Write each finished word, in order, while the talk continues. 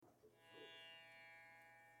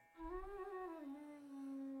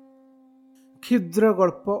କ୍ଷୁଦ୍ର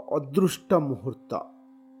ଗଳ୍ପ ଅଦୃଷ୍ଟ ମୁହୂର୍ତ୍ତ।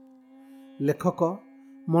 ଲେଖକ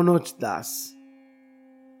ମନୋଜ ଦାସ।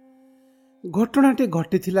 ଘଟଣାଟି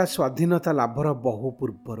ଘଟିଥିଲା ସ୍ୱାଧୀନତା ଲାଭର ବହୁ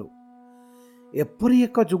ପୂର୍ବରୁ। ଏପରି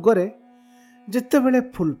ଏକ ଯୁଗରେ ଯେତେବେଳେ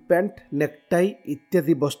ଫୁଲ୍ ପ୍ୟାଣ୍ଟ, ନେକ୍ଟାଇ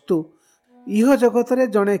ଇତ୍ୟାଦି ବସ୍ତୁ ଇହ ଜଗତରେ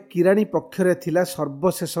ଜଣେ କିରାଣୀ ପକ୍ଷରେ ଥିଲା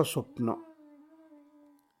ସର୍ବଶେଷ ସ୍ୱପ୍ନ।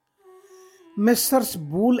 ମେସର୍ସ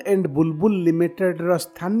ବୁଲ୍ ଏଣ୍ଡ ବୁଲବୁଲ୍ ଲିମିଟେଡର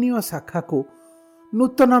ସ୍ଥାନୀୟ ଶାଖାକୁ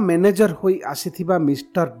ନୂତନ ମ୍ୟାନେଜର ହୋଇ ଆସିଥିବା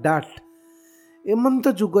ମିଷ୍ଟର ଡାଟ୍ ଏମନ୍ତ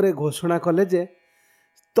ଯୁଗରେ ଘୋଷଣା କଲେ ଯେ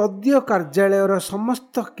ତଦୀୟ କାର୍ଯ୍ୟାଳୟର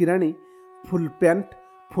ସମସ୍ତ କିରାଣୀ ଫୁଲ୍ ପ୍ୟାଣ୍ଟ,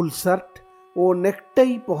 ଫୁଲ୍ ସାର୍ଟ ଓ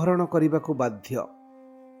ନେକ୍ଟାଇ ପହରଣ କରିବାକୁ ବାଧ୍ୟ।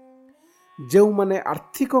 ଯେଉଁମାନେ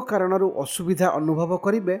ଆର୍ଥିକ କାରଣରୁ ଅସୁବିଧା ଅନୁଭବ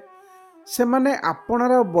କରିବେ ସେମାନେ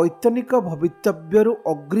ଆପଣାର ବୈତନିକ ଭବିତବ୍ୟରୁ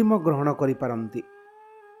ଅଗ୍ରିମ ଗ୍ରହଣ କରିପାରନ୍ତି।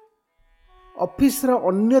 ଅଫିସର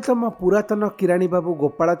ଅନ୍ୟତମ ପୁରାତନ କିରାଣୀ ବାବୁ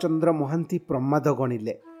ଗୋପାଳ ଚନ୍ଦ୍ର ମହାନ୍ତି ପ୍ରମାଦ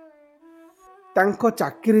ଗଣିଲେ। ତାଙ୍କ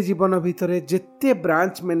ଚାକିରି ଜୀବନ ଭିତରେ ଯେତେ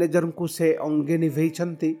ବ୍ରାଞ୍ଚ ମ୍ୟାନେଜରଙ୍କୁ ସେ ଅଙ୍ଗେ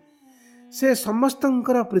ନିଭେଇଛନ୍ତି ସେ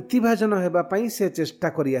ସମସ୍ତଙ୍କର ପ୍ରୀତିଭାଜନ ହେବା ପାଇଁ ସେ ଚେଷ୍ଟା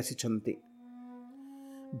କରି ଆସିଛନ୍ତି।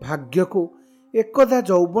 ଭାଗ୍ୟକୁ ଏକଦା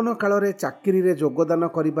ଯୌବନ କାଳରେ ଚାକିରିରେ ଯୋଗଦାନ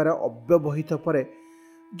କରିବାର ଅବ୍ୟବହିତ ପରେ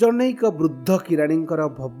ଜନୈକ ବୃଦ୍ଧ କିରାଣୀଙ୍କର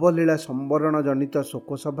ଭବଲୀଳା ସମ୍ବରଣ ଜନିତ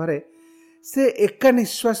ଶୋକସଭାରେ ସେ ଏକା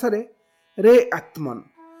ନିଶ୍ୱାସରେ ରେ ଆତ୍ମନ୍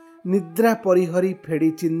ନିଦ୍ରା ପରିହରି ଫେଡ଼ି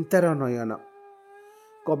ଚିନ୍ତାର ନୟନ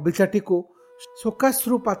କବିତାଟିକୁ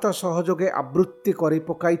ଶୋକାଶ୍ରୁପାତ ସହଯୋଗେ ଆବୃତ୍ତି କରି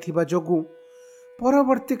ପକାଇଥିବା ଯୋଗୁଁ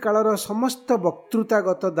ପରବର୍ତ୍ତୀ କାଳର ସମସ୍ତ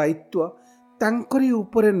ବକ୍ତୃତାଗତ ଦାୟିତ୍ୱ ତାଙ୍କରି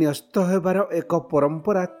ଉପରେ ନ୍ୟସ୍ତ ହେବାର ଏକ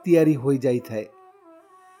ପରମ୍ପରା ତିଆରି ହୋଇଯାଇଥାଏ।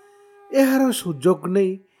 ଏହାର ସୁଯୋଗ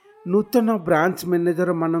ନେଇ ନୂତନ ବ୍ରାଞ୍ଚ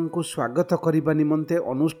ମ୍ୟାନେଜରମାନଙ୍କୁ ସ୍ୱାଗତ କରିବା ନିମନ୍ତେ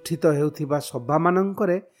ଅନୁଷ୍ଠିତ ହେଉଥିବା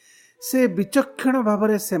ସଭାମାନଙ୍କରେ ସେ ବିଚକ୍ଷଣ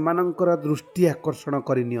ଭାବରେ ସେମାନଙ୍କର ଦୃଷ୍ଟି ଆକର୍ଷଣ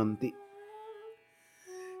କରିନିଅନ୍ତି।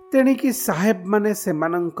 ତେଣିକି ସାହେବମାନେ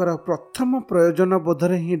ସେମାନଙ୍କର ପ୍ରଥମ ପ୍ରୟୋଜନ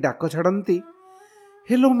ବୋଧରେ ହିଁ ଡାକ ଛାଡ଼ନ୍ତି,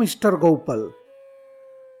 ହେଲୋ ମିଷ୍ଟର ଗୌପାଲ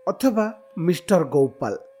ଅଥବା ମିଷ୍ଟର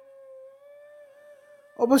ଗୌପାଲ।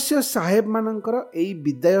 ଅବଶ୍ୟ ସାହେବମାନଙ୍କର ଏହି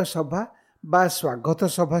ବିଦାୟ ସଭା ବା ସ୍ୱାଗତ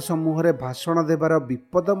ସଭା ସମୂହରେ ଭାଷଣ ଦେବାର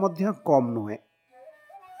ବିପଦ ମଧ୍ୟ କମ୍ ନୁହେଁ।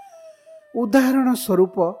 ଉଦାହରଣ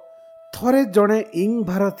ସ୍ୱରୂପ ଥରେ ଜଣେ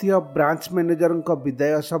ଭାରତୀୟ ବ୍ରାଞ୍ଚ ମ୍ୟାନେଜରଙ୍କ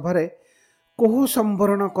ବିଦାୟ ସଭାରେ କୋହ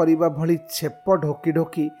ସମ୍ବରଣ କରିବା ଭଳି ଛେପ ଢୋକି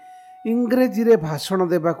ଢୋକି ଇଂରେଜୀରେ ଭାଷଣ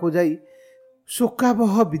ଦେବାକୁ ଯାଇ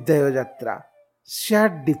ଶୋକାବହ ବିଦାୟ ଯାତ୍ରା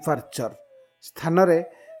ସ୍ୟାଡ୍ ଡିପାର୍ଚର ସ୍ଥାନରେ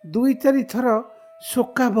 2-4 ଥର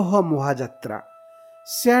ଶୋକାବହ ମହାଯାତ୍ରା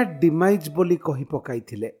ସ୍ୟାଡ୍ ଡିମାଇଜ୍ ବୋଲି କହି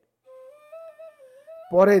ପକାଇଥିଲେ।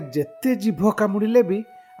 ପରେ ଯେତେ ଜିଭ କାମୁଡ଼ିଲେ ବି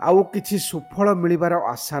ଆଉ କିଛି ସୁଫଳ ମିଳିବାର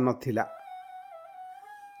ଆଶା ନଥିଲା।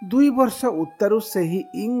 2 ବର୍ଷ ଉତ୍ତାରୁ ସେହି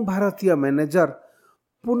ଭାରତୀୟ ମ୍ୟାନେଜର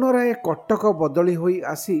ପୁନରାୟ କଟକ ବଦଳି ହୋଇ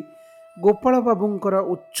ଆସି ଗୋପାଳ ବାବୁଙ୍କର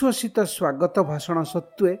ଉଚ୍ଛ୍ୱସିତ ସ୍ୱାଗତ ଭାଷଣ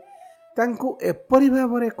ସତ୍ତ୍ୱେ ତାଙ୍କୁ ଏପରି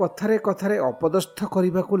ଭାବରେ କଥାରେ କଥାରେ ଅପଦସ୍ଥ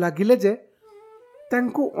କରିବାକୁ ଲାଗିଲେ ଯେ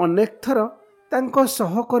ତାଙ୍କୁ ଅନେକ ଥର ତାଙ୍କ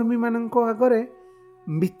ସହକର୍ମୀମାନଙ୍କ ଆଗରେ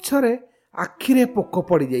ମିଛରେ ଆଖିରେ ପୋକ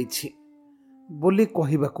ପଡ଼ିଯାଇଛି ବୋଲି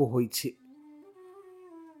କହିବାକୁ ହୋଇଛି।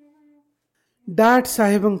 ଡାଟ୍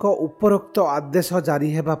ସାହେବଙ୍କ ଉପରୋକ୍ତ ଆଦେଶ ଜାରି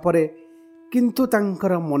ହେବା ପରେ କିନ୍ତୁ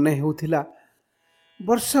ତାଙ୍କର ମନେ ହେଉଥିଲା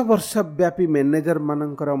ବର୍ଷ ବର୍ଷ ବ୍ୟାପୀ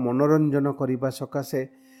ମ୍ୟାନେଜରମାନଙ୍କର ମନୋରଞ୍ଜନ କରିବା ସକାଶେ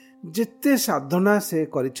ଯେତେ ସାଧନା ସେ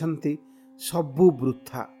କରିଛନ୍ତି ସବୁ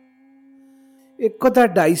ବୃଥା। ଏକଦା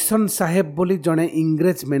ଡାଇସନ୍ ସାହେବ ବୋଲି ଜଣେ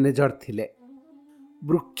ଇଂରେଜ ମ୍ୟାନେଜର ଥିଲେ।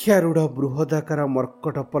 ବୃକ୍ଷାରୂଢ଼ ବୃହଦାକାର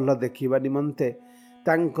ମର୍କଟ ପଲ ଦେଖିବା ନିମନ୍ତେ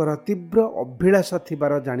ତାଙ୍କର ତୀବ୍ର ଅଭିଳାଷ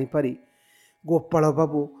ଥିବାର ଜାଣିପାରି ଗୋପାଳ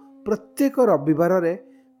ବାବୁ ପ୍ରତ୍ୟେକ ରବିବାରରେ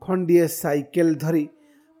ଖଣ୍ଡିଏ ସାଇକେଲ ଧରି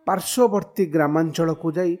ପାର୍ଶ୍ୱବର୍ତ୍ତୀ ଗ୍ରାମାଞ୍ଚଳକୁ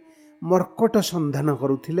ଯାଇ ମର୍କଟ ସନ୍ଧାନ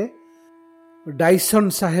କରୁଥିଲେ। ଡାଇସନ୍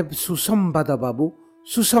ସାହେବ ସୁସମ୍ବାଦ ବାବୁ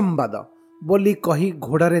ସୁସମ୍ବାଦ ବୋଲି କହି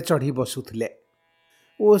ଘୋଡ଼ାରେ ଚଢ଼ି ବସୁଥିଲେ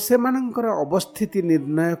ଓ ସେମାନଙ୍କର ଅବସ୍ଥିତି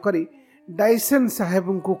ନିର୍ଣ୍ଣୟ କରି ଡାଇସନ୍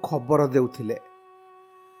ସାହେବଙ୍କୁ ଖବର ଦେଉଥିଲେ।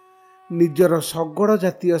 ନିଜର ଶଗଡ଼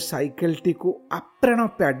ଜାତୀୟ ସାଇକେଲଟିକୁ ଆପ୍ରାଣ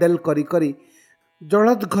ପ୍ୟାଡେଲ କରି କରି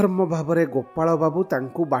ଜଳୋଦ୍ଘର୍ମ ଭାବରେ ଗୋପାଳ ବାବୁ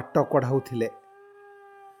ତାଙ୍କୁ ବାଟ କଢ଼ାଉଥିଲେ।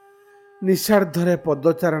 ନିଶାର୍ଦ୍ଧରେ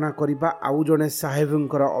ପଦଚାରଣା କରିବା ଆଉ ଜଣେ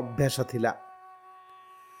ସାହେବଙ୍କର ଅଭ୍ୟାସ ଥିଲା।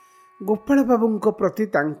 ଗୋପାଳ ବାବୁଙ୍କ ପ୍ରତି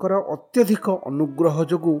ତାଙ୍କର ଅତ୍ୟଧିକ ଅନୁଗ୍ରହ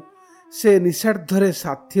ଯୋଗୁଁ ସେ ନିଶାର୍ଦ୍ଧରେ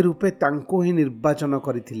ସାଥୀ ରୂପେ ତାଙ୍କୁ ହିଁ ନିର୍ବାଚନ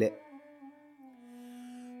କରିଥିଲେ।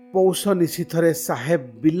 ପୌଷ ନିଶୀଥରେ ସାହେବ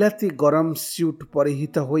ବିଲାତି ଗରମ ସ୍ୟୁଟ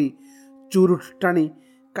ପରିହିତ ହୋଇ ଚୁରୁଟ ଟାଣି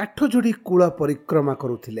କାଠଯୋଡ଼ି କୂଳ ପରିକ୍ରମା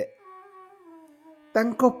କରୁଥିଲେ।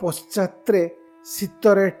 ତାଙ୍କ ପଶ୍ଚାତରେ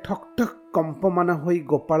ଶୀତରେ ଠକ୍ ଠକ୍ କମ୍ପମାନ ହୋଇ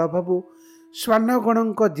ଗୋପାଳ ବାବୁ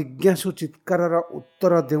ଶ୍ୱାନଗଣଙ୍କ ଜିଜ୍ଞାସୁ ଚିତ୍କାରର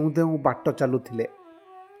ଉତ୍ତର ଦେଉଁ ଦେଉଁ ବାଟ ଚାଲୁଥିଲେ।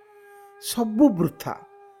 ସବୁ ବୃଥା,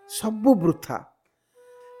 ସବୁ ବୃଥା।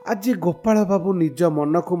 ଆଜି ଗୋପାଳ ବାବୁ ନିଜ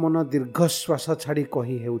ମନକୁ ମନ ଦୀର୍ଘଶ୍ୱାସ ଛାଡ଼ି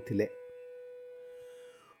କହି ହେଉଥିଲେ।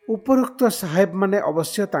 ଉପରୋକ୍ତ ସାହେବମାନେ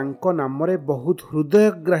ଅବଶ୍ୟ ତାଙ୍କ ନାମରେ ବହୁତ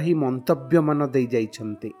ହୃଦୟଗ୍ରାହୀ ମନ୍ତବ୍ୟମାନ ଦେଇ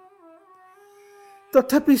ଯାଇଛନ୍ତି।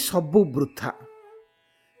 ତଥାପି ସବୁ ବୃଥା।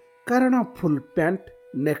 କାରଣ ଫୁଲ ପ୍ୟାଣ୍ଟ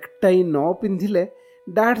ନେକ୍ଟାଇ ନ ପିନ୍ଧିଲେ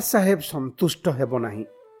ଡାଡ୍ ସାହେବ ସନ୍ତୁଷ୍ଟ ହେବ ନାହିଁ।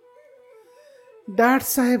 ଡାଡ୍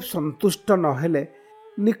ସାହେବ ସନ୍ତୁଷ୍ଟ ନହେଲେ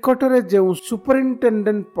ନିକଟରେ ଯେଉଁ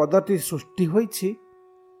ସୁପରିନଟେଣ୍ଡେଣ୍ଟ ପଦଟି ସୃଷ୍ଟି ହୋଇଛି,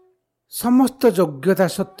 ସମସ୍ତ ଯୋଗ୍ୟତା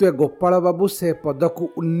ସତ୍ତ୍ୱେ ଗୋପାଳ ବାବୁ ସେ ପଦକୁ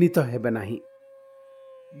ଉନ୍ନୀତ ହେବେ ନାହିଁ।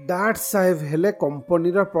 ଡାଡ୍ ସାହେବ ହେଲେ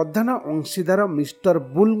କମ୍ପାନୀର ପ୍ରଧାନ ଅଂଶୀଦାର ମିଷ୍ଟର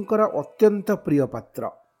ବୁଲଙ୍କର ଅତ୍ୟନ୍ତ ପ୍ରିୟ ପାତ୍ର।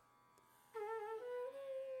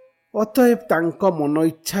 ଅତଏବ ତାଙ୍କ ମନ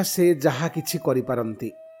ଇଚ୍ଛା ସେ ଯାହା କିଛି କରିପାରନ୍ତି।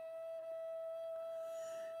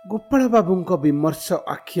 ଗୋପାଳ ବାବୁଙ୍କ ବିମର୍ଷ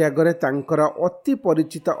ଆଖି ଆଗରେ ତାଙ୍କର ଅତି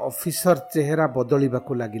ପରିଚିତ ଅଫିସର ଚେହେରା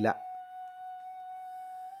ବଦଳିବାକୁ ଲାଗିଲା।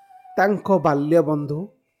 ତାଙ୍କ ବାଲ୍ୟବନ୍ଧୁ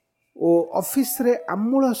ଓ ଅଫିସରେ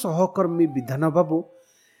ଆମୂଳ ସହକର୍ମୀ ବିଧାନ ବାବୁ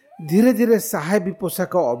ଧୀରେ ଧୀରେ ସାହେବୀ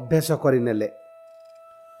ପୋଷାକ ଅଭ୍ୟାସ କରିନେଲେ।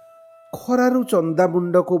 ଖରାରୁ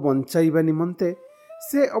ଚନ୍ଦାମୁଣ୍ଡକୁ ବଞ୍ଚାଇବା ନିମନ୍ତେ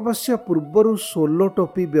ସେ ଅବଶ୍ୟ ପୂର୍ବରୁ ସୋଲୋ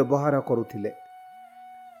ଟୋପି ବ୍ୟବହାର କରୁଥିଲେ।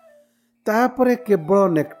 ତାପରେ କେବଳ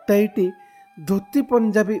ନେକ୍ଟାଇଟି ଧୋତି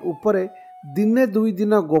ପଞ୍ଜାବୀ ଉପରେ ଦିନେ ଦୁଇ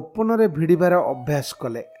ଦିନ ଗୋପନରେ ଭିଡ଼ିବାର ଅଭ୍ୟାସ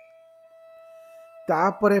କଲେ।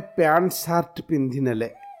 ତାପରେ ପ୍ୟାଣ୍ଟ ସାର୍ଟ ପିନ୍ଧିନେଲେ।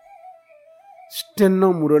 ଷ୍ଟେନୋ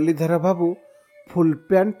ମୁରଲୀଧର ବାବୁ ଫୁଲ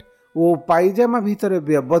ପ୍ୟାଣ୍ଟ ଓ ପାଇଜାମା ଭିତରେ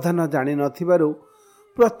ବ୍ୟବଧାନ ଜାଣିନଥିବାରୁ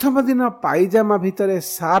ପ୍ରଥମ ଦିନ ପାଇଜାମା ଭିତରେ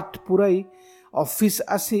ସାର୍ଟ ପୁରାଇ ଅଫିସ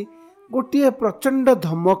ଆସି ଗୋଟିଏ ପ୍ରଚଣ୍ଡ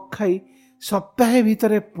ଧମକ ଖାଇ ସପ୍ତାହେ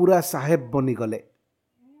ଭିତରେ ପୁରା ସାହେବ ବନିଗଲେ।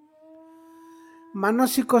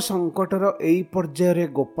 ମାନସିକ ସଙ୍କଟର ଏହି ପର୍ଯ୍ୟାୟରେ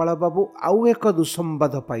ଗୋପାଳ ବାବୁ ଆଉ ଏକ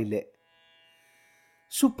ଦୁଃସମ୍ବାଦ ପାଇଲେ।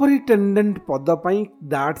 ସୁପରିଟେଣ୍ଡେଣ୍ଟ ପଦ ପାଇଁ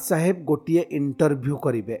ଡାଡ୍ ସାହେବ ଗୋଟିଏ ଇଣ୍ଟରଭ୍ୟୁ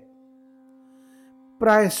କରିବେ।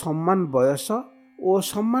 ପ୍ରାୟ ସମାନ ବୟସ ଓ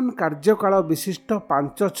ସମାନ କାର୍ଯ୍ୟକାଳ ବିଶିଷ୍ଟ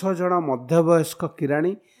 5-6 ଜଣ ମଧ୍ୟବୟସ୍କ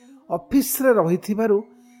କିରାଣୀ ଅଫିସରେ ରହିଥିବାରୁ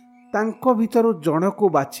ତାଙ୍କ ଭିତରୁ ଜଣକୁ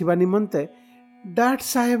ବାଛିବା ନିମନ୍ତେ ଡାଡ୍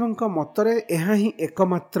ସାହେବଙ୍କ ମତରେ ଏହା ହିଁ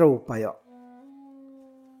ଏକମାତ୍ର ଉପାୟ।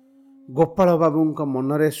 ଗୋପାଳ ବାବୁଙ୍କ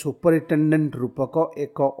ମନରେ ସୁପରିଟେଣ୍ଡେଣ୍ଟ ରୂପକ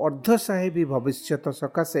ଏକ ଅର୍ଦ୍ଧସାହେବୀ ଭବିଷ୍ୟତ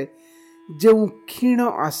ସକାଶେ ଯେଉଁ କ୍ଷୀଣ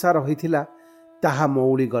ଆଶା ରହିଥିଲା, ତାହା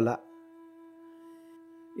ମଉଳିଗଲା।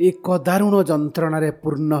 ଏକ ଦାରୁଣ ଯନ୍ତ୍ରଣାରେ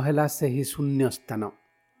ପୂର୍ଣ୍ଣ ହେଲା ସେହି ଶୂନ୍ୟ ସ୍ଥାନ।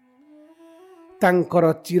 ତାଙ୍କର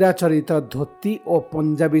ଚିରାଚରିତ ଧୋତି ଓ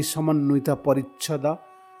ପଞ୍ଜାବୀ ସମନ୍ୱିତ ପରିଚ୍ଛଦ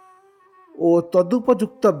ଓ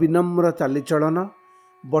ତଦୁପଯୁକ୍ତ ବିନମ୍ର ଚାଲିଚଳନ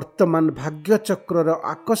ବର୍ତ୍ତମାନ ଭାଗ୍ୟଚକ୍ରର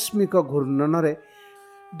ଆକସ୍ମିକ ଘୂର୍ଣ୍ଣନରେ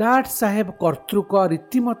ଡାଡ୍ ସାହେବ କର୍ତ୍ତୃକ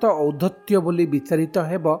ରୀତିମତ ଔଦ୍ଧତ୍ୟ ବୋଲି ବିଚାରିତ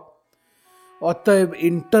ହେବ। ଅତଏବ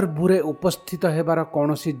ଇଣ୍ଟରଭ୍ୟୁରେ ଉପସ୍ଥିତ ହେବାର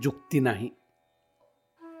କୌଣସି ଯୁକ୍ତି ନାହିଁ।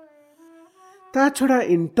 ତା ଛଡ଼ା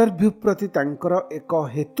ଇଣ୍ଟରଭ୍ୟୁ ପ୍ରତି ତାଙ୍କର ଏକ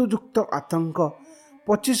ହେତୁଯୁକ୍ତ ଆତଙ୍କ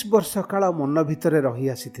 25 ବର୍ଷ କାଳ ମନ ଭିତରେ ରହି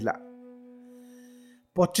ଆସିଥିଲା।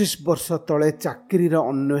 25 ବର୍ଷ ତଳେ ଚାକିରିର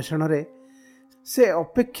ଅନ୍ୱେଷଣରେ ସେ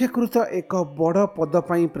ଅପେକ୍ଷାକୃତ ଏକ ବଡ଼ ପଦ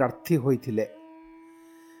ପାଇଁ ପ୍ରାର୍ଥୀ ହୋଇଥିଲେ।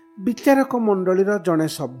 ବିଚାରକ ମଣ୍ଡଳୀର ଜଣେ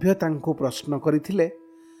ସଭ୍ୟ ତାଙ୍କୁ ପ୍ରଶ୍ନ କରିଥିଲେ,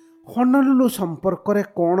 ହନଲୁଲୁ ସମ୍ପର୍କରେ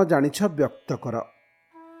କ'ଣ ଜାଣିଛ ବ୍ୟକ୍ତ କର।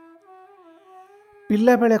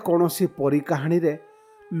 ପିଲାବେଳେ କୌଣସି ପରୀ କାହାଣୀରେ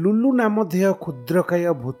ଲୁଲୁ ନାମଧେୟ କ୍ଷୁଦ୍ରକାୟ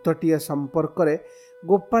ଭୂତଟିଏ ସମ୍ପର୍କରେ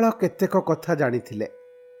ଗୋପାଳ କେତେକ କଥା ଜାଣିଥିଲେ।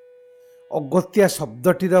 ଅଗତ୍ୟା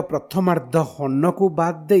ଶବ୍ଦଟିର ପ୍ରଥମାର୍ଦ୍ଧ ହନକୁ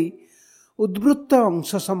ବାଦ ଦେଇ ଉଦ୍ବୃତ୍ତ ଅଂଶ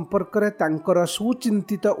ସମ୍ପର୍କରେ ତାଙ୍କର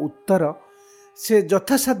ସୁଚିନ୍ତିତ ଉତ୍ତର ସେ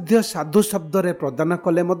ଯଥାସାଧ୍ୟ ସାଧୁ ଶବ୍ଦରେ ପ୍ରଦାନ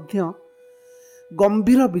କଲେ ମଧ୍ୟ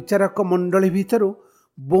ଗମ୍ଭୀର ବିଚାରକ ମଣ୍ଡଳୀ ଭିତରୁ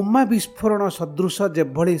ବୋମା ବିସ୍ଫୋରଣ ସଦୃଶ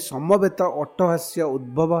ଯେଭଳି ସମବେତ ଅଟ୍ଟହାସ୍ୟ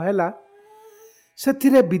ଉଦ୍ଭବ ହେଲା,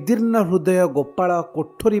 ସେଥିରେ ବିଦୀର୍ଣ୍ଣ ହୃଦୟ ଗୋପାଳ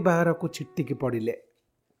କୋଠରୀ ବାହାରକୁ ଛିଟିକି ପଡ଼ିଲେ।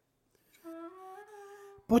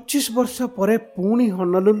 25 ବର୍ଷ ପରେ ପୁଣି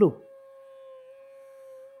ହନଲୁଲୁ?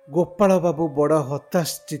 ଗୋପାଳ ବାବୁ ବଡ଼ ହତାଶ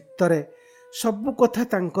ଚିତ୍ତରେ ସବୁ କଥା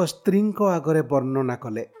ତାଙ୍କ ସ୍ତ୍ରୀଙ୍କ ଆଗରେ ବର୍ଣ୍ଣନା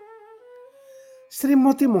କଲେ।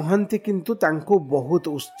 ଶ୍ରୀମତୀ ମହାନ୍ତି କିନ୍ତୁ ତାଙ୍କୁ ବହୁତ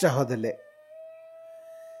ଉତ୍ସାହ ଦେଲେ।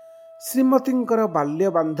 ଶ୍ରୀମତୀଙ୍କର ବାଲ୍ୟ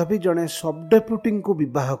ବାନ୍ଧବୀ ଜଣେ ସବ୍ ଡେପୁଟିଙ୍କୁ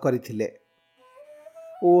ବିବାହ କରିଥିଲେ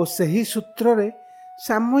ଓ ସେହି ସୂତ୍ରରେ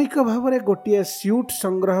ସାମୟିକ ଭାବରେ ଗୋଟିଏ ସ୍ୟୁଟ୍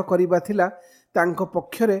ସଂଗ୍ରହ କରିବା ଥିଲା ତାଙ୍କ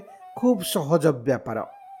ପକ୍ଷରେ ଖୁବ୍ ସହଜ ବ୍ୟାପାର।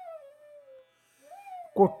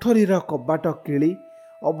 କୋଠରୀର କବାଟ କିଳି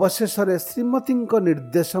ଅବଶେଷରେ ଶ୍ରୀମତୀଙ୍କ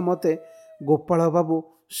ନିର୍ଦ୍ଦେଶ ମତେ ଗୋପାଳ ବାବୁ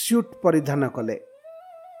ସ୍ୟୁଟ୍ ପରିଧାନ କଲେ।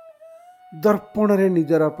 ଦର୍ପଣରେ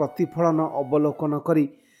ନିଜର ପ୍ରତିଫଳନ ଅବଲୋକନ କରି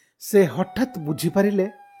ସେ ହଠାତ୍ ବୁଝିପାରିଲେ,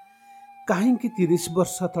 କାହିଁକି 30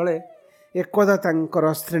 ବର୍ଷ ତଳେ ଏକଦା ତାଙ୍କର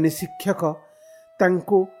ଶ୍ରେଣୀ ଶିକ୍ଷକ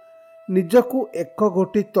ତାଙ୍କୁ ନିଜକୁ ଏକ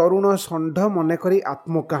ଗୋଟି ତରୁଣ ଷଣ୍ଢ ମନେକରି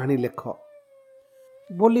ଆତ୍ମକାହାଣୀ ଲେଖ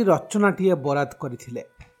ବୋଲି ରଚନାଟିଏ ବରାଦ କରିଥିଲେ।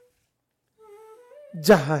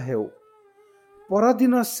 ଯାହା ହେଉ,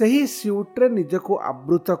 ପରଦିନ ସେହି ସ୍ୟୁଟ୍ରେ ନିଜକୁ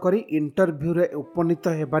ଆବୃତ କରି ଇଣ୍ଟରଭ୍ୟୁରେ ଉପନୀତ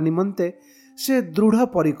ହେବା ନିମନ୍ତେ ସେ ଦୃଢ଼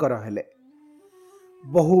ପରିକର ହେଲେ।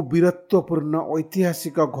 ବହୁ ବୀରତ୍ୱପୂର୍ଣ୍ଣ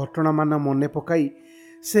ଐତିହାସିକ ଘଟଣାମାନ ମନେ ପକାଇ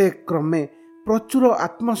ସେ କ୍ରମେ ପ୍ରଚୁର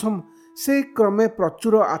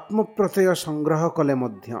ଆତ୍ମପ୍ରତ୍ୟୟ ସଂଗ୍ରହ କଲେ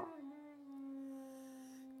ମଧ୍ୟ।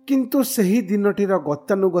 କିନ୍ତୁ ସେହି ଦିନଟିର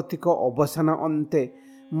ଗତାନୁଗତିକ ଅବସାନ ଅନ୍ତେ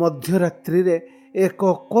ମଧ୍ୟରାତ୍ରିରେ ଏକ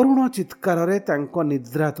କରୁଣ ଚିତ୍କାରରେ ତାଙ୍କ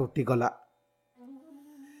ନିଦ୍ରା ତୁଟିଗଲା।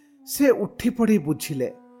 ସେ ଉଠିପଡ଼ି ବୁଝିଲେ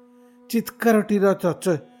ଚିତ୍କାରଟିର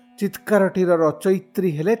ରଚୟିତ୍ରୀ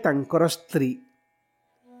ହେଲେ ତାଙ୍କର ସ୍ତ୍ରୀ।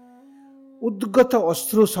 ଉଦ୍ଗତ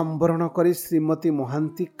ଅଶ୍ରୁ ସମ୍ବରଣ କରି ଶ୍ରୀମତୀ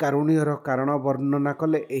ମହାନ୍ତି କାରୁଣ୍ୟର କାରଣ ବର୍ଣ୍ଣନା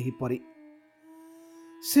କଲେ ଏହିପରି।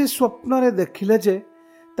 ସେ ସ୍ୱପ୍ନରେ ଦେଖିଲେ ଯେ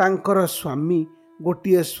ତାଙ୍କର ସ୍ୱାମୀ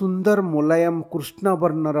ଗୋଟିଏ ସୁନ୍ଦର ମୋଲାୟମ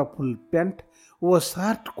କୃଷ୍ଣବର୍ଣ୍ଣର ଫୁଲ ପ୍ୟାଣ୍ଟ ଓ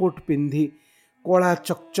ସାର୍ଟ କୋଟ୍ ପିନ୍ଧି କଳା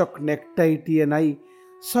ଚକଚକ୍ ନେକ୍ଟାଇଟିଏ ନାଇ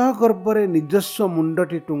ସଗର୍ବରେ ନିଜସ୍ୱ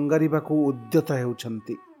ମୁଣ୍ଡଟି ଟୁଙ୍ଗାରିବାକୁ ଉଦ୍ୟତ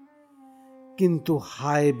ହେଉଛନ୍ତି। କିନ୍ତୁ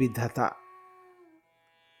ହାୟ ବିଧାତା,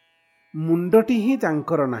 ମୁଣ୍ଡଟି ହିଁ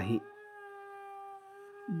ତାଙ୍କର ନାହିଁ।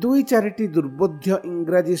 2-4ଟି ଦୁର୍ବୋଧ୍ୟ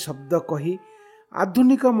ଇଂରାଜୀ ଶବ୍ଦ କହି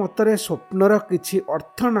ଆଧୁନିକ ମତରେ ସ୍ୱପ୍ନର କିଛି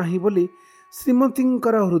ଅର୍ଥ ନାହିଁ ବୋଲି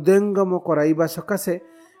ଶ୍ରୀମତୀଙ୍କର ହୃଦୟଙ୍ଗମ କରାଇବା ସକାଶେ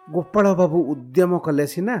ଗୋପାଳବାବୁ ଉଦ୍ୟମ କଲେ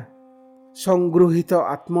ସିନା, ସଂଗୃହୀତ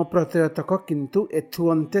ଆତ୍ମପ୍ରତ୍ୟୟତକ କିନ୍ତୁ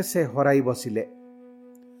ଏଥୁଅନ୍ତେ ସେ ହରାଇ ବସିଲେ।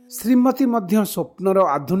 ଶ୍ରୀମତୀ ମଧ୍ୟ ସ୍ୱପ୍ନର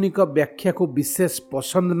ଆଧୁନିକ ବ୍ୟାଖ୍ୟାକୁ ବିଶେଷ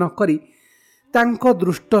ପସନ୍ଦ ନ କରି ତାଙ୍କ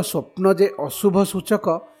ଦୃଷ୍ଟ ସ୍ୱପ୍ନ ଯେ ଅଶୁଭ ସୂଚକ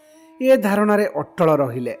ଏ ଧାରଣାରେ ଅଟଳ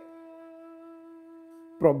ରହିଲେ।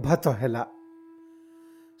 ପ୍ରଭାତ ହେଲା।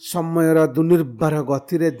 ସମୟର ଦୁର୍ନିବାର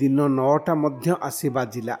ଗତିରେ ଦିନ 9ଟା ମଧ୍ୟ ଆସି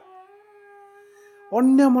ବାଜିଲା।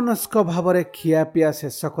 ଅନ୍ୟମନସ୍କ ଭାବରେ ଖିଆପିଆ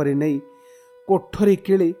ଶେଷ କରି ନେଇ କୋଠରୀ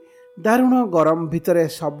କିଳି ଦାରୁଣ ଗରମ ଭିତରେ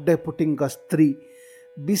ସବ୍ ଡେପୁଟିଙ୍କ ସ୍ତ୍ରୀ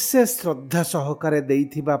ବିଶେଷ ଶ୍ରଦ୍ଧା ସହକାରେ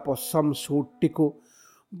ଦେଇଥିବା ପଶମ ସୁଟ୍ଟିକୁ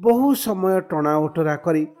ବହୁ ସମୟ ଟଣାଓଟରା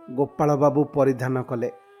କରି ଗୋପାଳବାବୁ ପରିଧାନ କଲେ।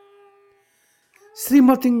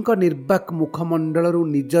 ଶ୍ରୀମତୀଙ୍କ ନିର୍ବାକ ମୁଖମଣ୍ଡଳରୁ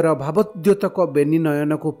ନିଜର ଭାବୋଦ୍ୟୋତକ ବେନି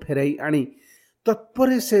ନୟନକୁ ଫେରାଇ ଆଣି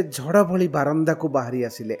ତତ୍ପରେ ସେ ଝଡ଼ ଭଳି ବାରନ୍ଦାକୁ ବାହାରି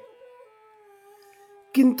ଆସିଲେ।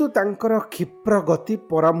 କିନ୍ତୁ ତାଙ୍କର କ୍ଷିପ୍ର ଗତି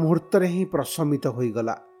ପରମୁହୂର୍ତ୍ତରେ ହିଁ ପ୍ରଶମିତ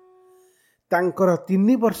ହୋଇଗଲା। ତାଙ୍କର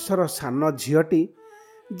 3 ବର୍ଷର ସାନ ଝିଅଟି,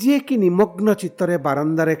 ଯିଏକି ନିମଗ୍ନ ଚିତ୍ତରେ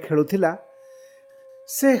ବାରନ୍ଦାରେ ଖେଳୁଥିଲା,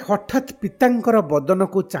 ସେ ହଠାତ୍ ପିତାଙ୍କର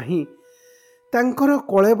ବଦନକୁ ଚାହିଁ ତାଙ୍କର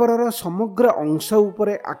କଳେବରର ସମଗ୍ର ଅଂଶ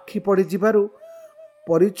ଉପରେ ଆଖି ପଡ଼ିଯିବାରୁ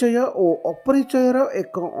ପରିଚୟ ଓ ଅପରିଚୟର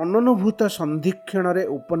ଏକ ଅନନୁଭୂତ ସନ୍ଧିକ୍ଷଣରେ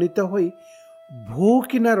ଉପନୀତ ହୋଇ ଭୋ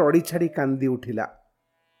କିନା ରଡ଼ି ଛାଡ଼ି କାନ୍ଦି ଉଠିଲା।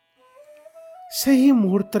 ସେହି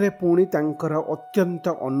ମୁହୂର୍ତ୍ତରେ ପୁଣି ତାଙ୍କର ଅତ୍ୟନ୍ତ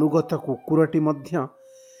ଅନୁଗତ କୁକୁରଟି ମଧ୍ୟ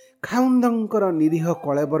ଖାଉନ୍ଦଙ୍କର ନିରୀହ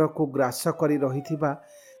କଳେବରକୁ ଗ୍ରାସ କରି ରହିଥିବା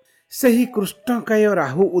ସେହି କୃଷ୍ଣକାୟ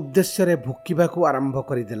ରାହୁ ଉଦ୍ଦେଶ୍ୟରେ ଭୁକିବାକୁ ଆରମ୍ଭ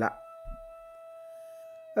କରିଦେଲା।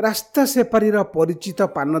 ରାସ୍ତା ସେପାରିର ପରିଚିତ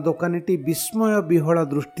ପାନ ଦୋକାନୀଟି ବିସ୍ମୟ ବିହଳ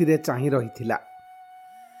ଦୃଷ୍ଟିରେ ଚାହିଁ ରହିଥିଲା।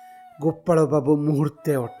 ଗୋପାଳବାବୁ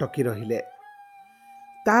ମୁହୂର୍ତ୍ତେ ଅଟକି ରହିଲେ।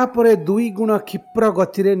 ତାପରେ 2 ଗୁଣ କ୍ଷିପ୍ର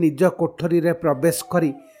ଗତିରେ ନିଜ କୋଠରୀରେ ପ୍ରବେଶ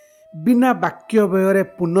କରି ବିନା ବାକ୍ୟ ବ୍ୟୟରେ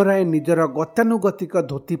ପୁନରାୟ ନିଜର ଗତାନୁଗତିକ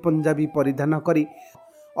ଧୋତି ପଞ୍ଜାବୀ ପରିଧାନ କରି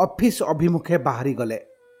ଅଫିସ ଅଭିମୁଖେ ବାହାରିଗଲେ।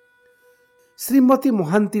 ଶ୍ରୀମତୀ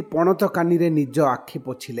ମହାନ୍ତି ପଣତ କାନିରେ ନିଜ ଆଖି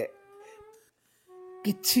ପୋଛିଲେ।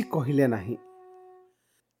 କିଛି କହିଲେ ନାହିଁ।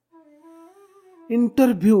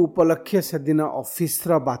 ଇଣ୍ଟରଭ୍ୟୁ ଉପଲକ୍ଷେ ସେଦିନ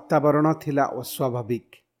ଅଫିସର ବାତାବରଣ ଥିଲା ଅସ୍ୱାଭାବିକ।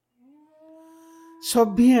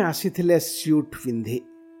 ସଭିଏଁ ଆସିଥିଲେ ସ୍ୟୁଟ୍ ପିନ୍ଧି।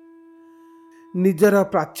 ନିଜର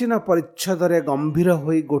ପ୍ରାଚୀନ ପରିଚ୍ଛଦରେ ଗମ୍ଭୀର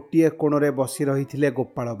ହୋଇ ଗୋଟିଏ କୋଣରେ ବସି ରହିଥିଲେ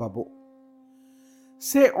ଗୋପାଳବାବୁ।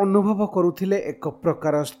 ସେ ଅନୁଭବ କରୁଥିଲେ ଏକ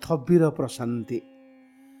ପ୍ରକାର ସ୍ଥବିର ପ୍ରଶାନ୍ତି,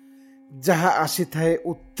 ଯାହା ଆସିଥାଏ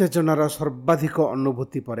ଉତ୍ତେଜନାର ସର୍ବାଧିକ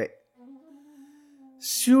ଅନୁଭୂତି ପରେ।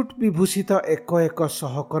 ସ୍ୟୁଟ୍ ବିଭୂଷିତ ଏକ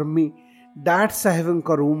ସହକର୍ମୀ ଡାଟ୍ ସାହେବଙ୍କ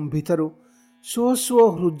ରୁମ୍ ଭିତରୁ ସୁଅ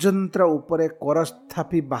ହୃଦଯନ୍ତ୍ର ଉପରେ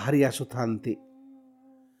କରସ୍ଥାପି ବାହାରି ଆସୁଥାନ୍ତି।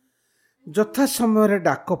 ଯଥା ସମୟରେ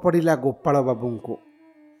ଡାକ ପଡ଼ିଲା ଗୋପାଳବାବୁଙ୍କୁ।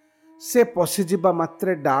 ସେ ପଶିଯିବା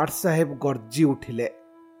ମାତ୍ରେ ଡାଟ୍ ସାହେବ ଗର୍ଜି ଉଠିଲେ।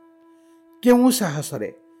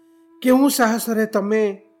 କେଉଁ ସାହସରେ ତମେ?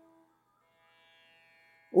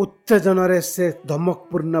 ଉତ୍ତେଜନାରେ ସେ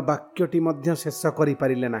ଧମକପୂର୍ଣ୍ଣ ବାକ୍ୟଟି ମଧ୍ୟ ଶେଷ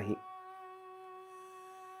କରିପାରିଲେ ନାହିଁ।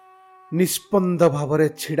 ନିସ୍ପନ୍ଦ ଭାବରେ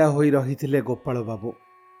ଛିଡ଼ା ହୋଇ ରହିଥିଲେ ଗୋପାଳବାବୁ।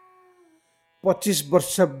 25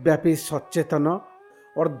 ବର୍ଷ ବ୍ୟାପୀ ସଚେତନ,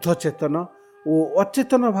 ଅର୍ଦ୍ଧଚେତନ ଓ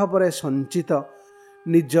ଅଚେତନ ଭାବରେ ସଞ୍ଚିତ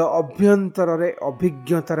ନିଜ ଅଭ୍ୟନ୍ତରରେ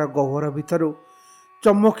ଅଭିଜ୍ଞତାର ଗହ୍ୱର ଭିତରୁ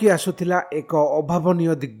ଚମକି ଆସୁଥିଲା ଏକ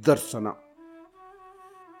ଅଭାବନୀୟ ଦିଗ୍ଦର୍ଶନ,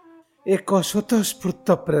 ଏକ ସ୍ୱତଃସ୍ଫୂର୍ତ୍ତ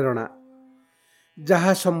ପ୍ରେରଣା,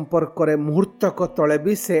 ଯାହା ସମ୍ପର୍କରେ ମୁହୂର୍ତ୍ତକ ତଳେ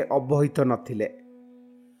ବି ସେ ଅବହିତ ନଥିଲେ।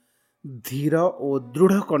 ଧୀର ଓ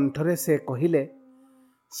ଦୃଢ଼ କଣ୍ଠରେ ସେ କହିଲେ,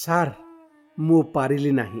 ସାର୍, ମୁଁ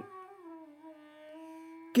ପାରିଲି ନାହିଁ।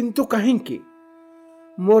 କିନ୍ତୁ କାହିଁକି?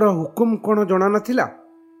 ମୋର ହୁକୁମ କ'ଣ ଜଣା ନଥିଲା?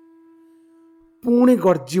 ପୁଣି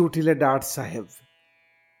ଗର୍ଜି ଉଠିଲେ ଡାଟ୍ ସାହେବ।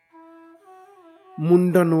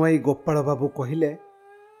 ମୁଣ୍ଡ ନୁଆଇ ଗୋପାଳ ବାବୁ କହିଲେ,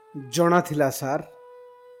 ଜଣାଥିଲା ସାର୍,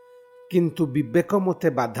 କିନ୍ତୁ ବିବେକ ମୋତେ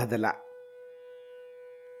ବାଧା ଦେଲା।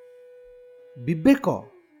 ବିବେକ?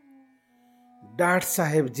 ଡାଟ୍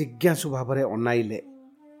ସାହେବ ଜିଜ୍ଞାସୁ ଭାବରେ ଅନାଇଲେ।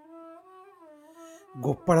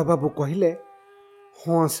 ଗୋପାଳ ବାବୁ କହିଲେ,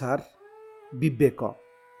 ହଁ ସାର୍, ବିବେକ।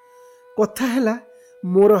 କଥା ହେଲା,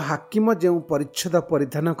 ମୋର ହାକିମ ଯେଉଁ ପରିଚ୍ଛଦ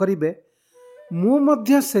ପରିଧାନ କରିବେ, ମୁଁ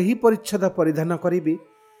ମଧ୍ୟ ସେହି ପରିଚ୍ଛଦ ପରିଧାନ କରିବି,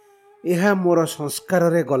 ଏହା ମୋର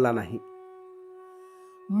ସଂସ୍କାରରେ ଗଲା ନାହିଁ।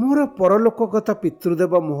 ମୋର ପରଲୋକଗତ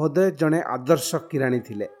ପିତୃଦେବ ମହୋଦୟ ଜଣେ ଆଦର୍ଶ କିରାଣୀ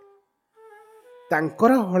ଥିଲେ।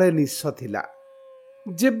 ତାଙ୍କର ହଳେ ନିଶ ଥିଲା।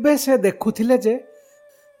 ଯେବେ ସେ ଦେଖୁଥିଲେ ଯେ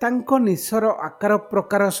ତାଙ୍କ ନିଶର ଆକାର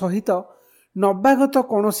ପ୍ରକାର ସହିତ ନବାଗତ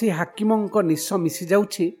କୌଣସି ହାକିମଙ୍କ ନିଶ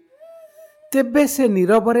ମିଶିଯାଉଛି, ତେବେ ସେ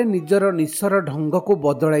ନୀରବରେ ନିଜର ନିଶର ଢଙ୍ଗକୁ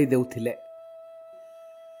ବଦଳାଇ ଦେଉଥିଲେ।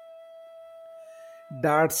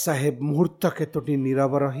 ଡାଟ୍ ସାହେବ ମୁହୂର୍ତ୍ତ କେତୋଟି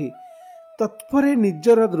ନୀରବ ରହି ତତ୍ପରେ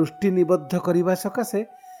ନିଜର ଦୃଷ୍ଟି ନିବଦ୍ଧ କରିବା ସକାଶେ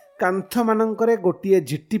କାନ୍ଥମାନଙ୍କରେ ଗୋଟିଏ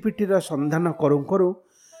ଝିଟିପିଟିର ସନ୍ଧାନ କରୁ କରୁ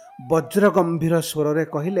ବଜ୍ରଗମ୍ଭୀର ସ୍ୱରରେ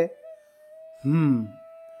କହିଲେ,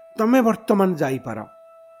 ତମେ ବର୍ତ୍ତମାନ ଯାଇପାର।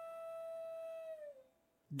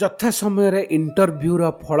 ଯଥା ସମୟରେ ଇଣ୍ଟରଭ୍ୟୁର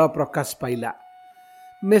ଫଳ ପ୍ରକାଶ ପାଇଲା।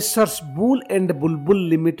 ମେସର୍ସ ବୁଲ୍ ଏଣ୍ଡ ବୁଲବୁଲ୍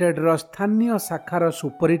ଲିମିଟେଡର ସ୍ଥାନୀୟ ଶାଖାର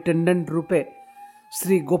ସୁପରିଟେଣ୍ଡେଣ୍ଟ ରୂପେ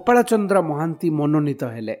ଶ୍ରୀ ଗୋପାଳଚନ୍ଦ୍ର ମହାନ୍ତି ମନୋନୀତ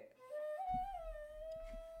ହେଲେ।